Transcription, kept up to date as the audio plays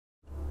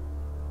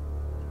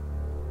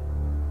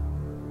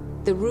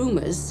The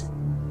rumors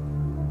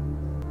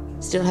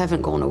still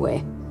haven't gone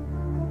away.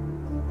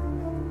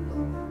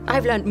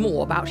 I've learned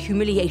more about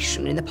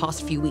humiliation in the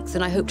past few weeks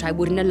than I hoped I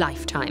would in a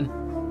lifetime.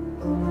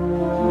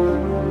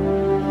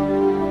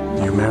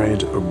 You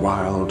married a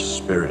wild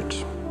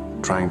spirit.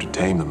 Trying to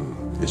tame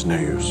them is no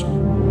use.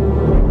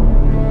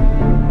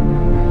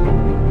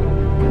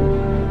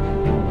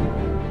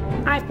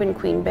 I've been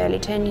queen barely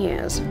 10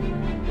 years.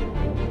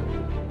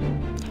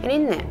 And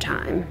in that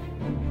time,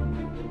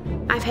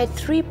 I've had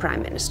 3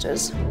 prime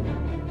ministers.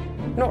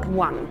 Not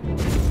one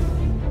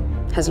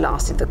has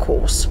lasted the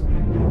course.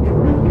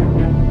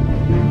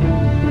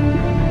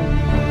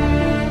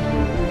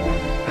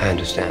 I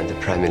understand the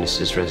Prime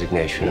Minister's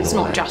resignation and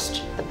all that. It's not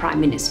just the Prime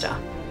Minister.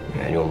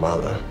 And your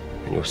mother,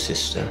 and your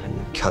sister, and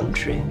the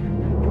country.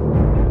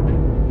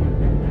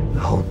 The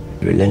whole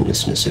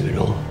relentlessness of it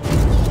all.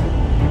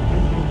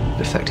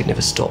 The fact it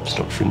never stops,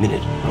 not for a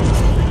minute.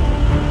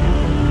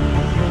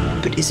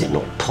 But is it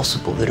not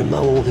possible that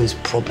among all those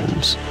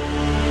problems,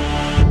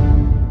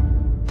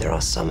 there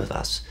are some of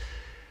us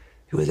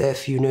who are there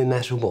for you no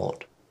matter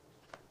what?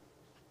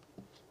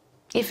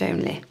 If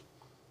only.